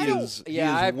that he is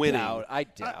winning. I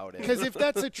doubt it. Because if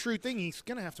that's a true thing, he's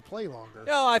going to have to play longer.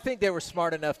 No, I think they were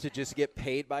smart enough to just get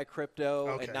paid by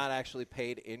crypto and not actually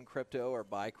paid in crypto or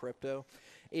by crypto.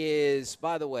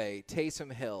 By the way,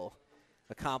 Taysom Hill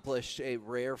accomplished a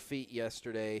rare feat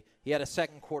yesterday. He had a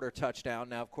second quarter touchdown.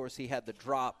 Now, of course, he had the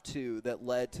drop, too, that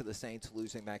led to the Saints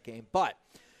losing that game. But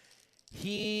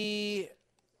he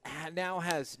now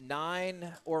has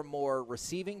 9 or more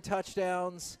receiving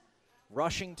touchdowns,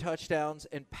 rushing touchdowns,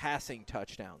 and passing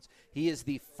touchdowns. He is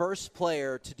the first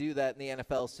player to do that in the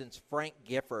NFL since Frank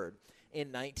Gifford in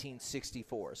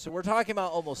 1964. So we're talking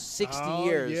about almost 60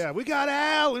 years. Yeah, we got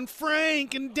Al and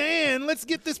Frank and Dan. Let's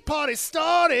get this party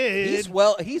started.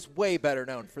 He's way better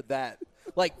known for that.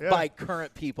 By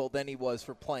current people than he was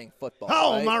for playing football.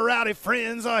 Oh, right? My rowdy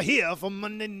friends are here for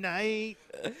Monday night.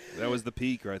 That was the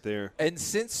peak right there. And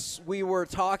since we were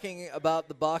talking about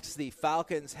the Bucs, the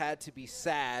Falcons had to be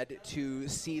sad to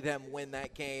see them win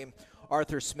that game.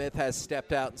 Arthur Smith has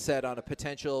stepped out and said on a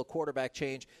potential quarterback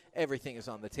change, everything is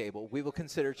on the table. We will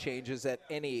consider changes at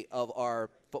any of our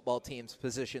football team's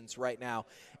positions right now.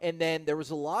 And then there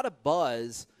was a lot of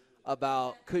buzz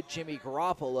about could Jimmy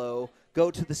Garoppolo go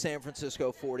to the San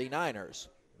Francisco 49ers.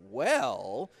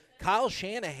 Well, Kyle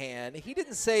Shanahan, he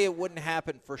didn't say it wouldn't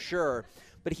happen for sure,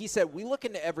 but he said, we look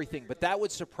into everything, but that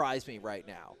would surprise me right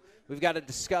now. We've got to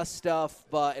discuss stuff,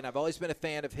 and I've always been a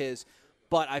fan of his,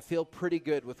 but I feel pretty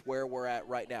good with where we're at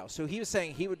right now. So he was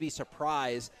saying he would be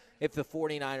surprised if the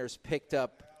 49ers picked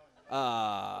up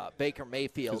Baker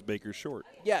Mayfield. Because Baker's short.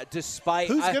 Yeah, despite.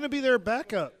 Who's going to be their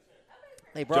backup?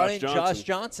 They brought Josh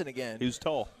Johnson again. Who's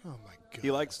tall. Oh, my God.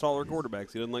 He likes taller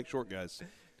quarterbacks. He doesn't like short guys.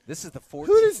 This is the 14th.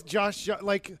 Who does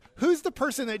who's the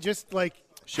person that just,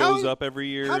 shows up every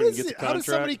year and gets a contract? How does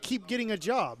somebody keep getting a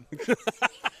job?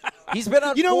 He's been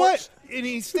on. You know what? And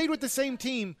he stayed with the same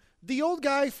team. The old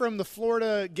guy from the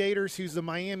Florida Gators who's the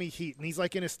Miami Heat, and he's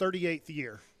in his 38th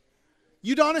year.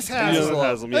 Udonis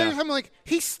Haslem. Yeah. I'm like,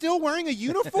 he's still wearing a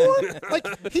uniform?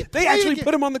 They actually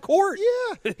put him on the court.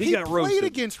 Yeah. he got roasted. Played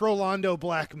against Rolando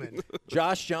Blackman.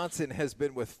 Josh Johnson has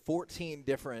been with 14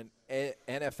 different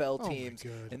NFL teams,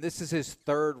 and this is his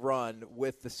third run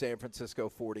with the San Francisco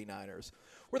 49ers.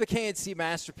 We're the KNC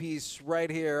Masterpiece right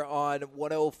here on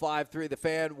 105.3 The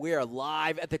Fan. We are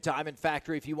live at the Diamond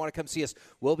Factory. If you want to come see us,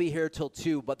 we'll be here till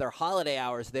 2, but their holiday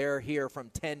hours, they're here from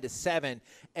 10 to 7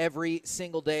 every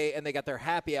single day, and they got their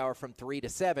happy hour from 3 to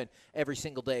 7 every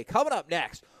single day. Coming up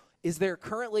next, is there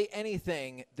currently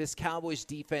anything this Cowboys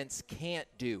defense can't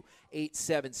do?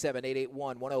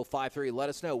 877-881-1053. Let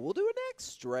us know. We'll do it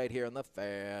next right here on The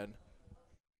Fan.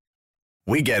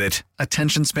 We get it.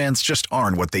 Attention spans just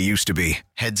aren't what they used to be.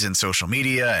 Heads in social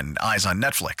media and eyes on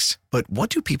Netflix. But what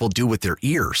do people do with their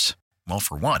ears? Well,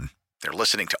 for one, they're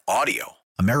listening to audio.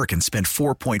 Americans spend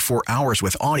 4.4 hours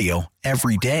with audio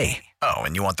every day. Oh,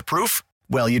 and you want the proof?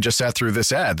 Well, you just sat through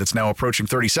this ad that's now approaching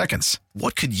 30 seconds.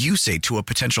 What could you say to a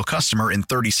potential customer in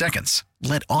 30 seconds?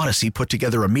 Let Odyssey put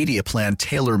together a media plan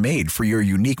tailor-made for your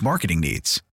unique marketing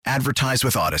needs. Advertise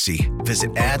with Odyssey.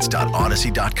 Visit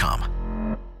ads.odyssey.com.